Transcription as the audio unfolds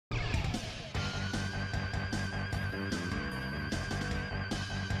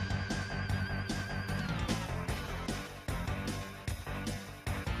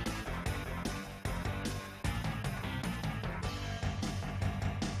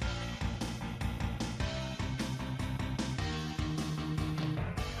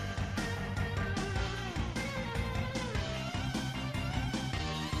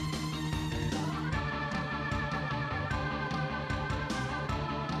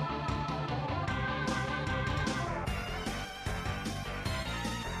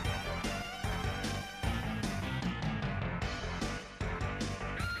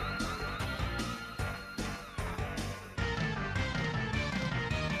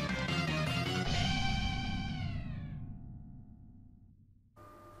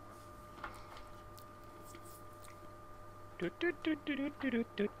And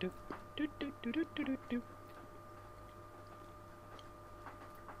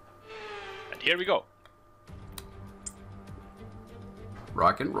here we go.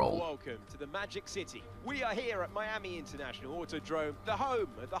 Rock and roll. Welcome to the Magic City. We are here at Miami International Autodrome, the home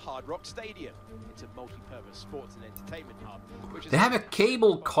of the Hard Rock Stadium. It's a multi-purpose sports and entertainment hub. They have a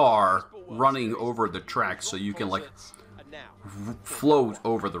cable car running over the track so you can like float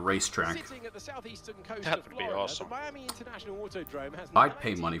over the racetrack. Sitting at the southeastern coast That of would be Florida, awesome. the Miami International Autodrome has I'd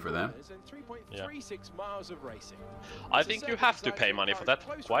pay money for that. 3.36 miles of racing. I think you have to pay money for that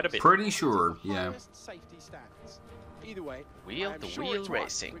quite a bit. Pretty sure, yeah. Safety standards. Either way, Wheel-to-wheel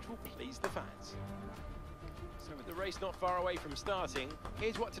racing. which will please the fans. So with the race not far away from starting,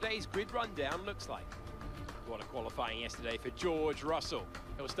 here's what today's grid rundown looks like. What a qualifying yesterday for George Russell.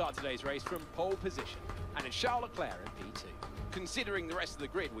 He'll start today's race from pole position, and it's Charles Leclerc in P2. Considering the rest of the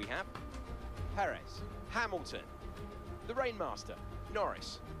grid, we have Perez, Hamilton, the Rainmaster,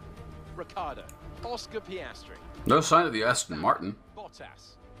 Norris, Ricciardo, Oscar Piastri. No sign of the Aston Martin.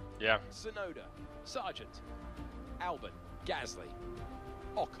 Bottas, Yeah. Tsunoda, Sargent, Albon, Gasly,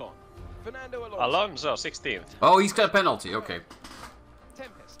 Ocon, Fernando Alonso, Alonso, 16th. Oh, he's got a penalty. Okay,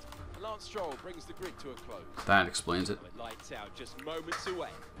 Tempest, Lance Stroll brings the grid to a close. that explains it. With lights out just moments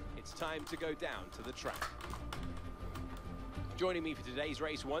away, it's time to go down to the track. Joining me for today's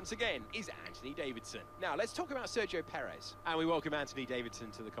race once again is Anthony Davidson. Now let's talk about Sergio Perez. And we welcome Anthony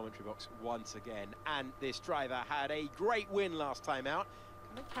Davidson to the commentary box once again. And this driver had a great win last time out.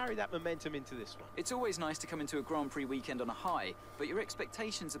 Can they carry that momentum into this one? It's always nice to come into a Grand Prix weekend on a high, but your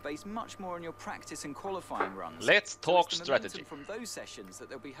expectations are based much more on your practice and qualifying runs. Let's So talk it's the strategy. momentum from those sessions that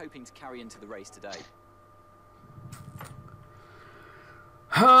they'll be hoping to carry into the race today.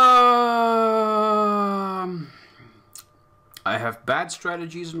 I have bad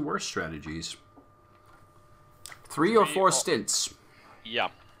strategies and worse strategies. 3 or 4 stints. Yeah.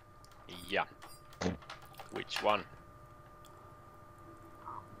 Yeah. Which one?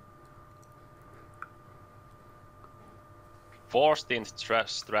 Forced in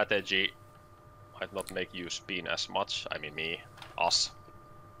strategy might not make you spin as much. I mean, us.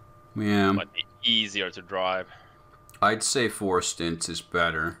 Yeah. Might be easier to drive. I'd say 4 stints is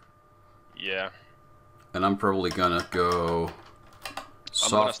better. Yeah. And I'm probably gonna go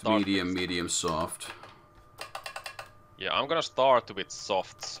soft, start medium, medium, soft. Yeah, I'm gonna start with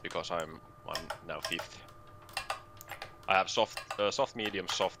softs because I'm now 5th. I have soft,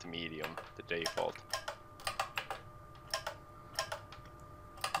 medium, the default.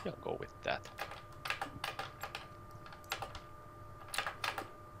 Yeah, I'll go with that.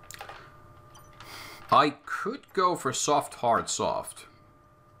 I could go for soft, hard, soft.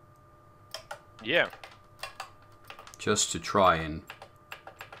 Yeah. Just to try and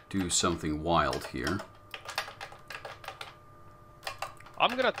do something wild here.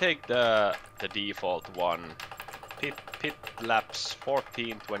 I'm gonna take the default one. Pit laps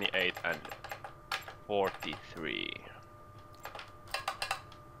 14, 28, and 43.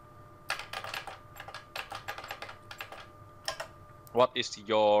 What is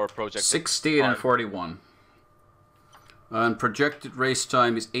your projected 16 and time? 41. And projected race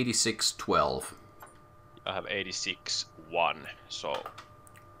time is 86:12. I have 86.1, so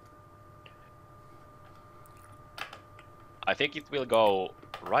I think it will go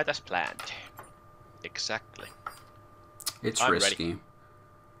right as planned. Exactly. It's I'm risky. ready.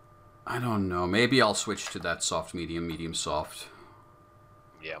 I don't know. Maybe I'll switch to that soft, medium, medium, soft.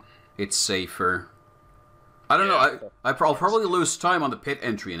 Yeah. It's safer. I don't know. I'll probably lose time on the pit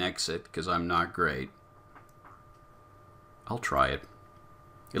entry and exit because I'm not great. I'll try it.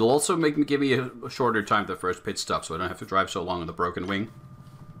 It'll also give me a shorter time to the first pit stop, so I don't have to drive so long on the broken wing.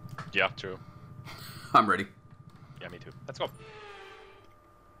 Yeah, true. I'm ready. Yeah, me too. Let's go.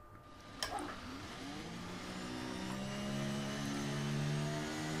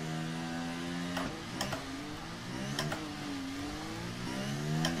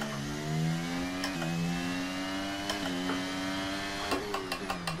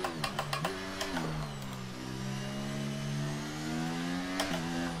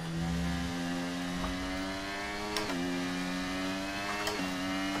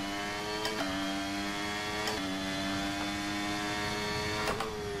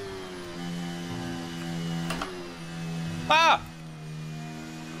 Ah!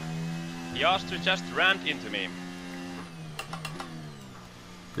 The ostrich just ran into me.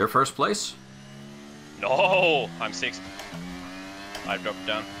 Your first place? No, I'm 6th. I dropped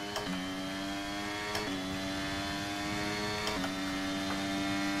down.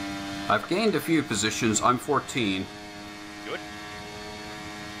 I've gained a few positions. I'm 14. Good.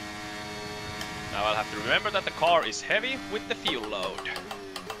 Now I'll have to remember that the car is heavy with the fuel load.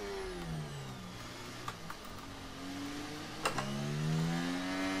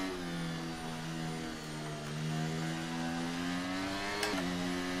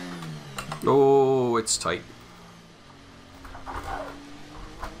 Oh, it's tight.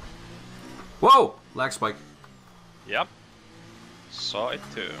 Whoa! Lag spike. Yep. Saw it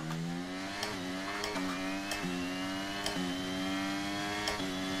too.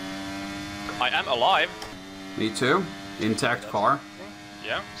 I am alive. Me too. Intact car.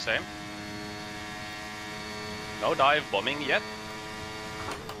 Yeah, same. No dive bombing yet.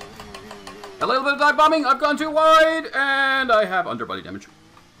 A little bit of dive bombing. I've gone too wide, and I have underbody damage.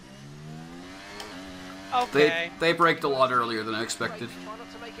 Okay. They braked a lot earlier than I expected. Try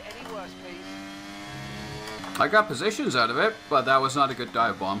not to make it any worse, please. I got positions out of it, but that was not a good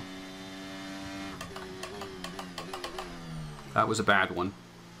dive bomb. That was a bad one.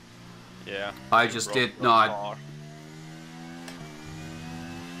 Yeah. I you just broke did the not. car.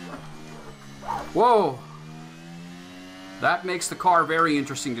 Whoa! That makes the car very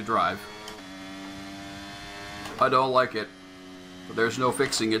interesting to drive. I don't like it. But there's no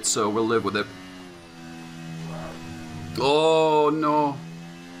fixing it, so we'll live with it. Oh no.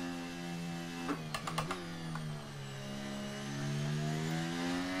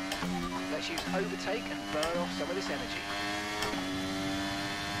 Let's use overtake and burn off some of this energy.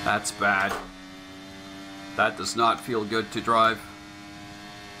 That's bad. That does not feel good to drive.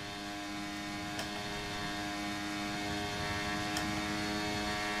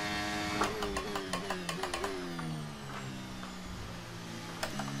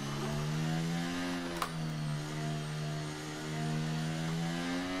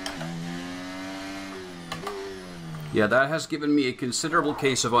 Yeah, that has given me a considerable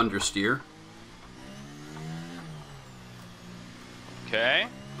case of understeer. Okay.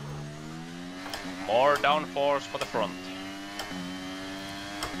 More downforce for the front.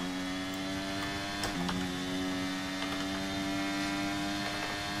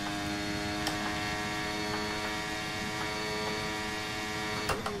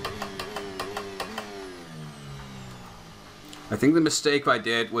 I think the mistake I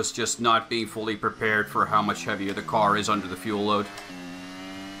did was just not being fully prepared for how much heavier the car is under the fuel load.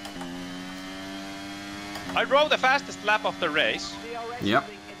 I drove the fastest lap of the race. Yep.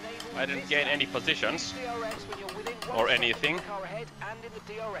 I didn't gain any positions or anything.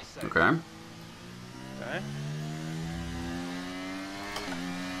 Okay. Okay.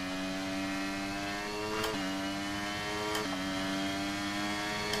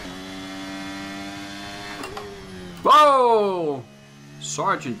 Whoa!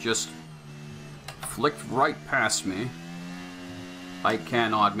 Sergeant just flicked right past me. I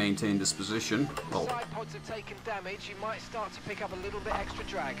cannot maintain this position. Well, Side pods have taken damage. You might start to pick up a little bit extra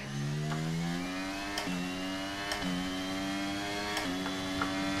drag.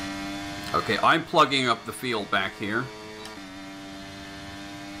 okay, I'm plugging up the field back here.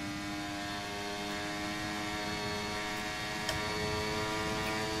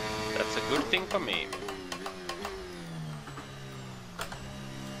 That's a good thing for me.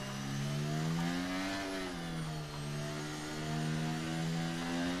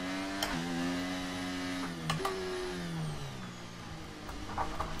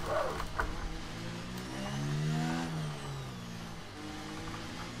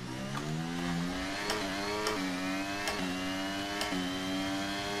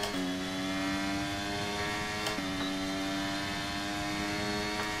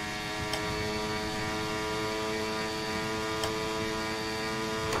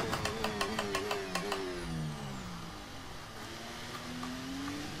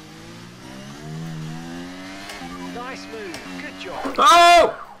 Nice move. Good job.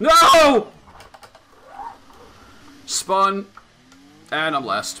 Oh! No! Spun. And I'm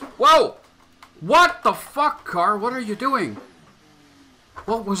last. Whoa! What the fuck, car? What are you doing?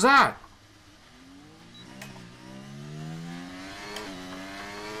 What was that?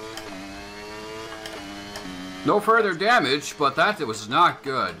 No further damage, but that was not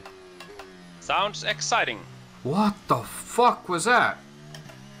good. Sounds exciting. What the fuck was that?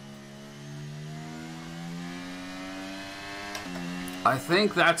 I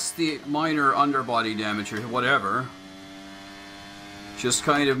think that's the minor underbody damage or whatever. Just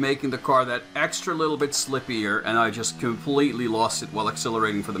kind of making the car that extra little bit slippier, and I just completely lost it while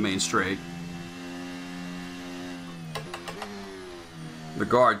accelerating for the main straight.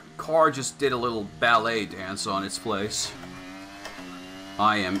 The car just did a little ballet dance on its place.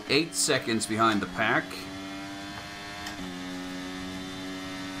 I am 8 seconds behind the pack.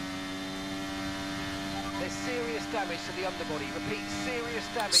 There's serious damage to the underbody. Repeat, serious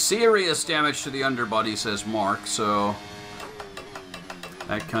damage. Serious damage to the underbody, says Mark, so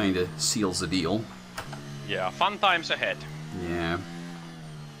that kind of seals the deal. Yeah, fun times ahead. Yeah.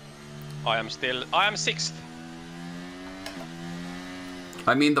 I am 6th.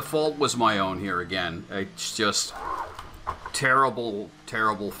 I mean, the fault was my own here again. It's just terrible,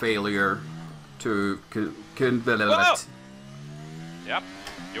 terrible failure to... Yep,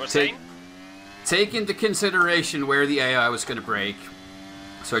 you were saying? Take into consideration where the AI was going to break,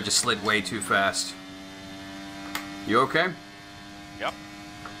 so I just slid way too fast. You okay? Yep.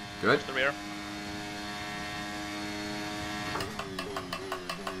 Good. The rear.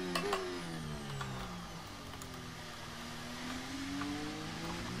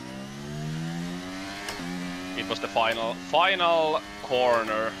 It was the final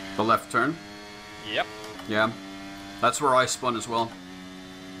corner. The left turn? Yep. Yeah. That's where I spun as well.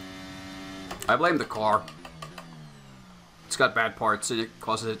 I blame the car. It's got bad parts in it,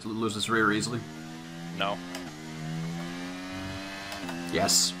 causes it to lose its rear easily. No.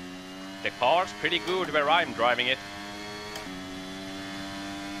 Yes. The car's pretty good where I'm driving it.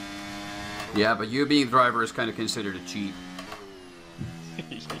 Yeah, but you being the driver is kind of considered a cheat.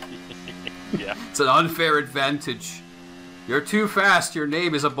 Yeah. It's an unfair advantage. You're too fast, your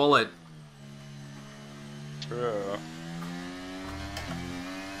name is a bullet. True.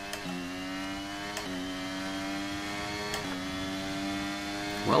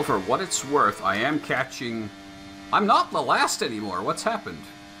 Well, for what it's worth, I am catching... I'm not the last anymore. What's happened?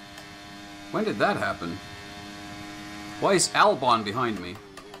 When did that happen? Why is Albon behind me?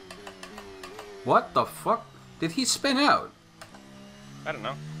 What the fuck? Did he spin out? I don't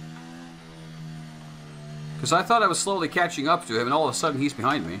know. Because I thought I was slowly catching up to him, and all of a sudden he's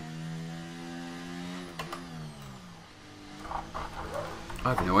behind me.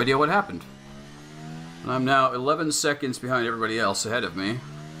 I have no idea what happened. And I'm now 11 seconds behind everybody else ahead of me.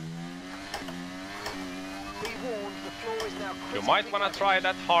 You might want to try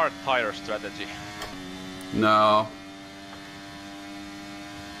that hard tire strategy. No.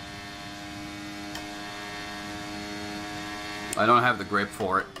 I don't have the grip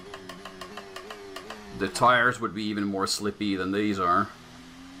for it. The tires would be even more slippy than these are.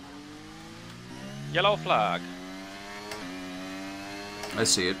 Yellow flag. I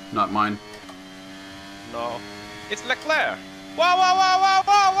see it, not mine. No. It's Leclerc! Whoa, whoa, whoa, whoa,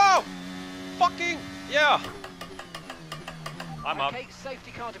 whoa, whoa! Fucking, yeah! I'm up. Okay, safety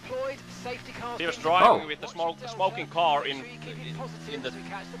car deployed. Safety car. He was driving with the smoking car in the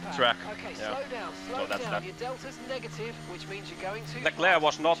track. Okay, Yeah. slow down, So that's that. Your delta's negative, which means you're going to... Leclerc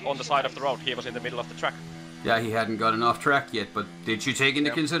was not on the side of the road, he was in the middle of the track. Yeah, he hadn't gotten off track yet, but did you take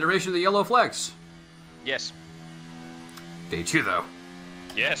into consideration the yellow flags? Yes. Did you, though?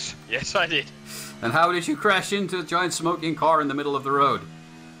 Yes, yes I did. And how did you crash into a giant smoking car in the middle of the road?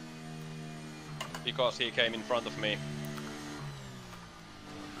 Because he came in front of me.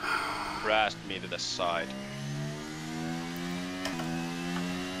 Crashed me to the side.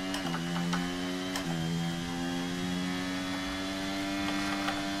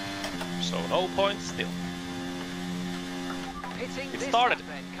 So no points still. It started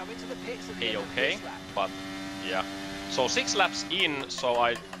A-okay, but yeah. So 6 laps in, so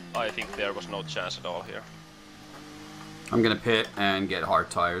I think there was no chance at all here. I'm gonna pit and get hard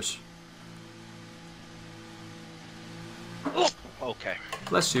tires. Okay.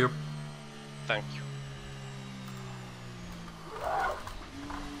 Bless you. Thank you.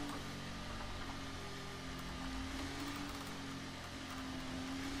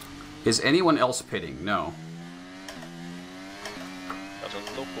 Is anyone else pitting? No.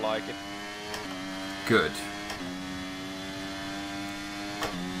 Doesn't look like it. Good.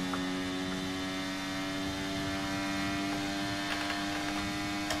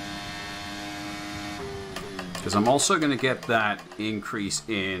 Because I'm also going to get that increase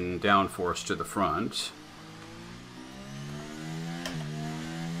in downforce to the front.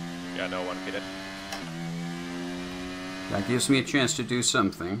 Yeah, no one hit it. That gives me a chance to do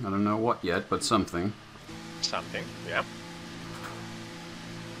something. I don't know what yet, but something. Something, yeah.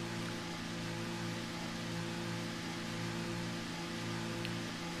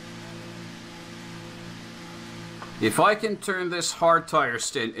 If I can turn this hard tire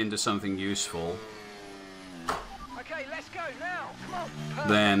stint into something useful, Okay, let's go now. Come on.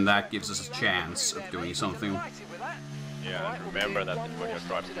 then that gives us a chance of doing something. Yeah, and remember that when you're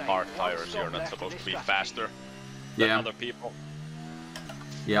driving hard tires, you're not supposed to be faster than Yeah. other people.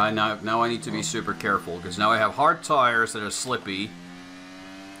 Yeah, now I need to be super careful, because now I have hard tires that are slippy,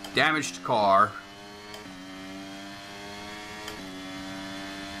 damaged car.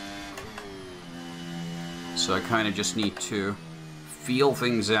 So I kind of just need to feel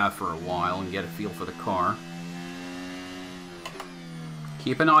things out for a while and get a feel for the car.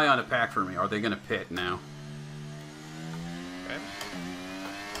 Keep an eye on the pack for me. Are they going to pit now? Okay.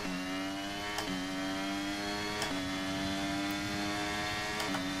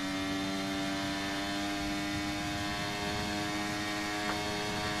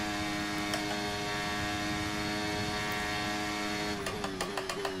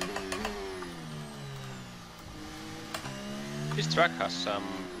 This track has some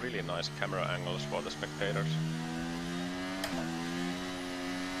really nice camera angles for the spectators.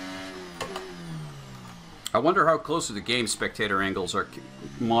 I wonder how close to the game spectator angles are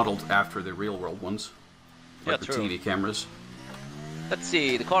modeled after the real world ones. Like the true. TV cameras. Let's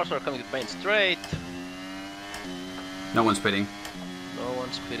see, the cars are coming to main straight. No one's pitting. No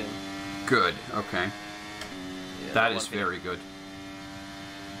one's pitting. Good, okay. Yeah, That no is one pitting. very good.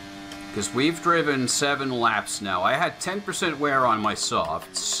 Because we've driven 7 laps now. I had 10% wear on my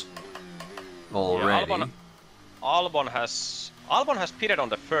softs already. Yeah, Albon has pitted on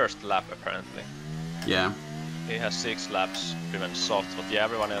the first lap apparently. Yeah. He has 6 laps driven softs, but yeah,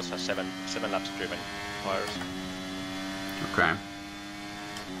 everyone else has 7 laps driven tires. Okay.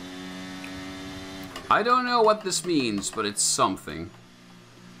 I don't know what this means, but it's something.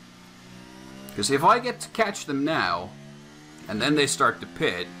 Because if I get to catch them now, and then they start to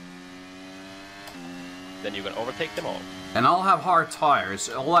pit, Then you can overtake them all. and I'll have hard tires,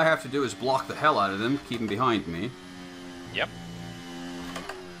 all I have to do is block the hell out of them, keep them behind me. Yep.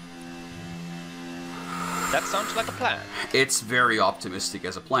 That sounds like a plan. It's very optimistic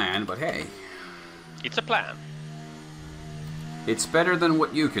as a plan, but hey, It's a plan. it's better than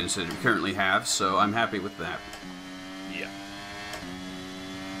what you currently have, so I'm happy with that. Yeah.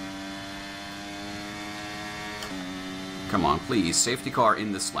 Come on, please, safety car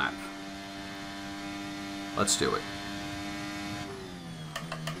in this lap. Let's do it.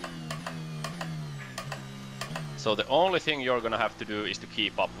 So the only thing you're gonna have to do is to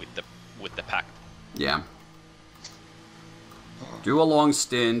keep up with the pack. Yeah. Do a long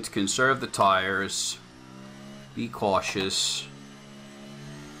stint, conserve the tires, be cautious.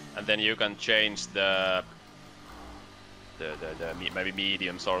 And then you can change the maybe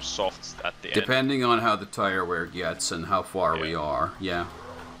mediums or softs at the end. Depending on how the tire wear gets and how far we are, yeah.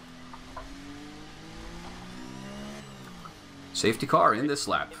 Safety car in this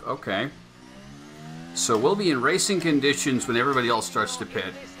lap, okay. So we'll be in racing conditions when everybody else starts to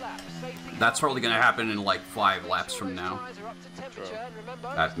pit. That's probably going to happen in like 5 laps from now.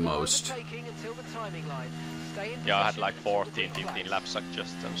 At most. Yeah, I had like 14, 15 lap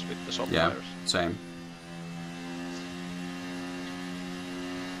suggestions with the soft Yeah, tires. same.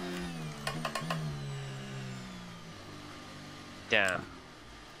 Damn.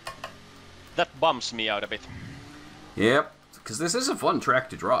 That bums me out a bit. Yep, because this is a fun track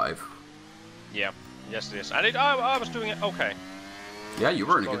to drive. Yeah. Yes, it is. And I was doing it okay. Yeah, you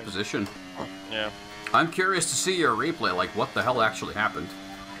were in a good position. Yeah. I'm curious to see your replay, like what the hell actually happened.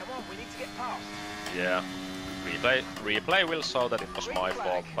 Come on, we need to get past. Yeah. Replay will show that it was my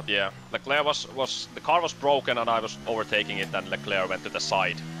fault. But yeah, Leclerc the car was broken and I was overtaking it, and Leclerc went to the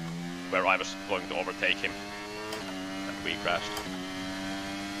side where I was going to overtake him. And we crashed.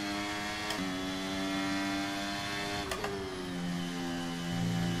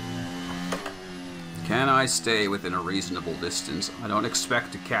 Can I stay within a reasonable distance? I don't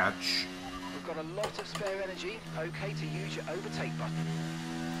expect to catch. We've got a lot of spare energy. Okay to use your overtake button.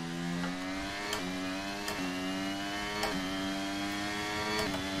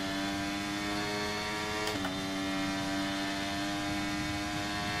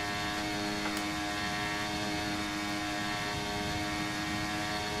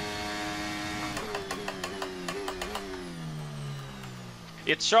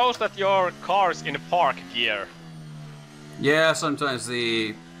 It shows that your car is in park gear. Yeah, sometimes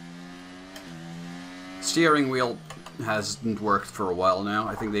the steering wheel hasn't worked for a while now.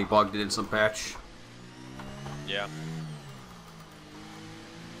 I think they bugged it in some patch. Yeah.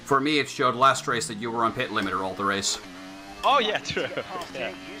 For me, it showed last race that you were on pit limiter all the race. Oh yeah, true. Past Yeah.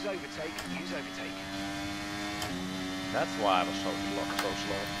 it, use overtake, use overtake. That's why I was so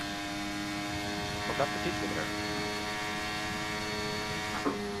slow. Forgot the pit limiter.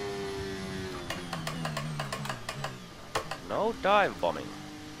 No dive bombing.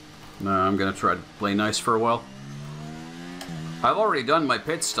 No, I'm gonna try to play nice for a while. I've already done my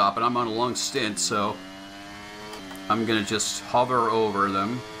pit stop and I'm on a long stint, so I'm gonna just hover over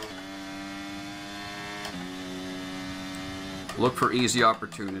them. Look for easy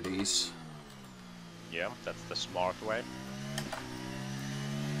opportunities. Yeah, that's the smart way.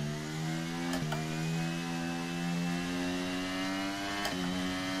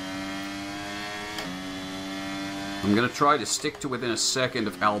 I'm gonna try to stick to within a second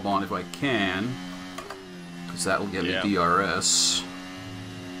of Albon if I can, because that'll get me DRS.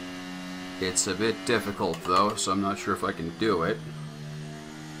 It's a bit difficult though, so I'm not sure if I can do it.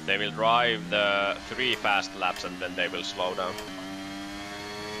 They will drive the 3 fast laps and then they will slow down.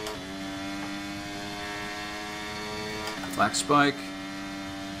 Black spike.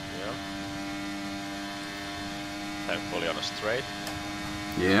 Yeah. Thankfully on a straight.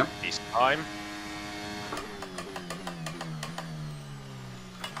 Yeah. This time.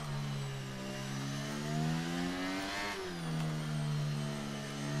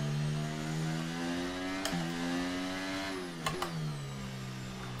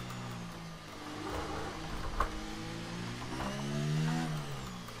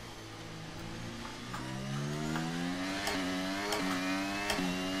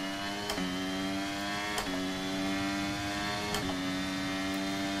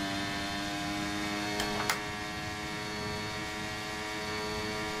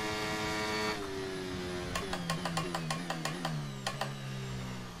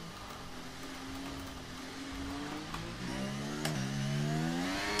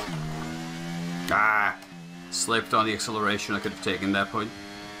 Ah! Slipped on the acceleration. I could have taken that point.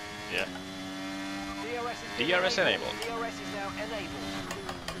 Yeah. DRS enabled. DRS is now enabled.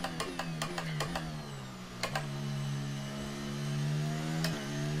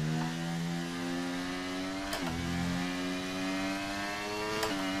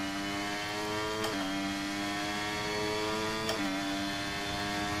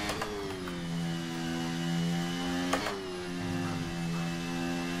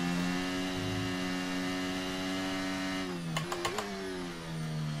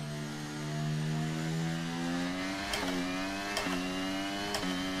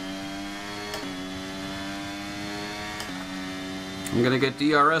 I'm gonna get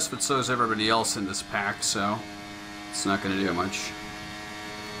DRS, but so is everybody else in this pack, so it's not gonna do much.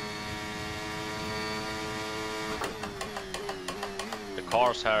 The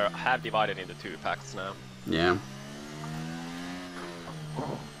cars have divided into 2 packs now. Yeah.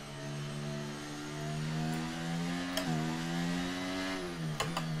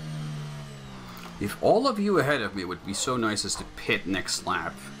 If all of you ahead of me would be so nice as to pit next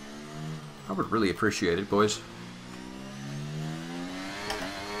lap, I would really appreciate it, boys.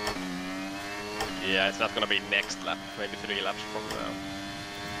 Yeah, it's not gonna be next lap, maybe 3 laps from now.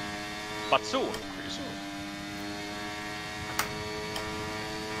 But soon, pretty soon.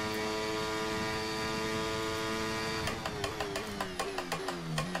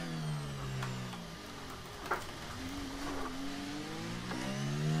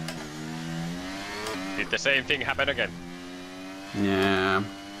 Did the same thing happen again? Yeah.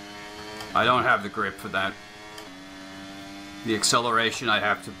 I don't have the grip for that. The acceleration I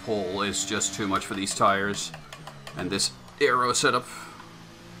have to pull is just too much for these tires. And this aero setup.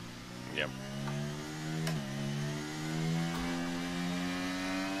 Yep.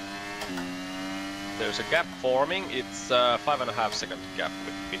 There's a gap forming. It's a 5.5 second gap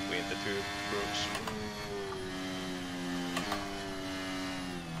between the 2 groups.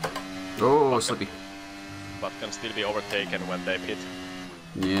 Oh, slippy. But can still be overtaken when they pit.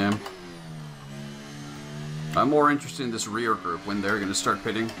 Yeah. I'm more interested in this rear group when they're going to start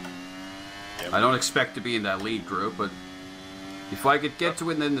pitting. Yep. I don't expect to be in that lead group, but if I could get to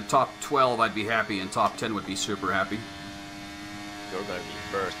within the top 12, I'd be happy, and top 10 would be super happy. You're gonna be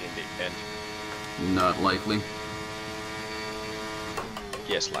first in the end. Not likely.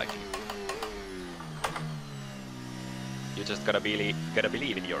 Yes, likely. You just gotta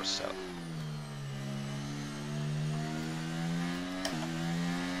believe in yourself.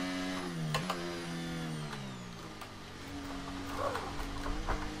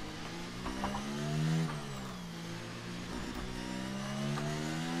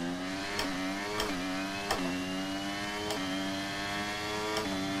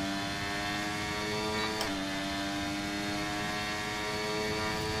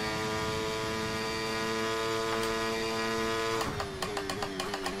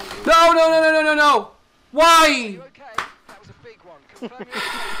 No, no, no, no, no, no, no! Why? Okay, that was a big one. Confirm your okay,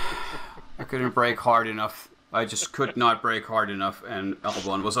 I couldn't brake hard enough. I just could not brake hard enough, and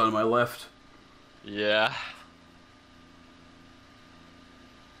Albon was on my left. Yeah.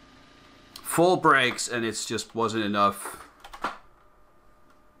 Full brakes, and it just wasn't enough.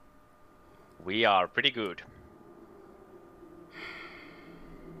 We are pretty good.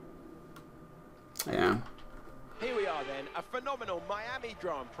 Yeah. Here we are then, a phenomenal Miami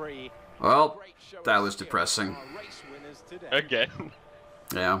Grand Prix. Well, Great show that of was skill depressing. from our race winners today. Again.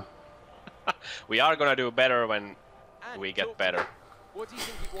 Yeah. We are gonna do better when And we talk get to better. me. What do you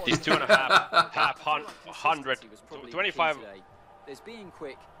think it was? These 2,500, 25. There's being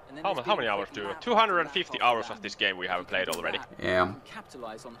quick, and then How many hours do? 250 hours of this game we haven't played already. Yeah.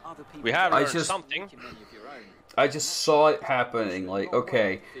 We have I learned just- something. I just saw it happening. Like,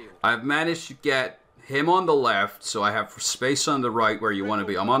 okay, I've managed to get him on the left, so I have space on the right where you want to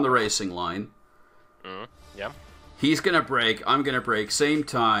be. I'm on the racing line. Yeah. He's gonna brake, I'm gonna brake, same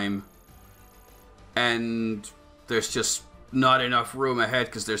time. And there's just not enough room ahead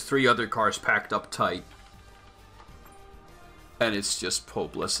because there's 3 other cars packed up tight. And it's just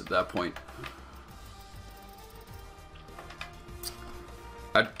hopeless at that point.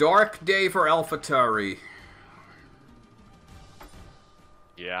 A dark day for AlphaTauri.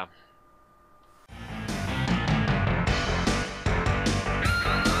 Yeah.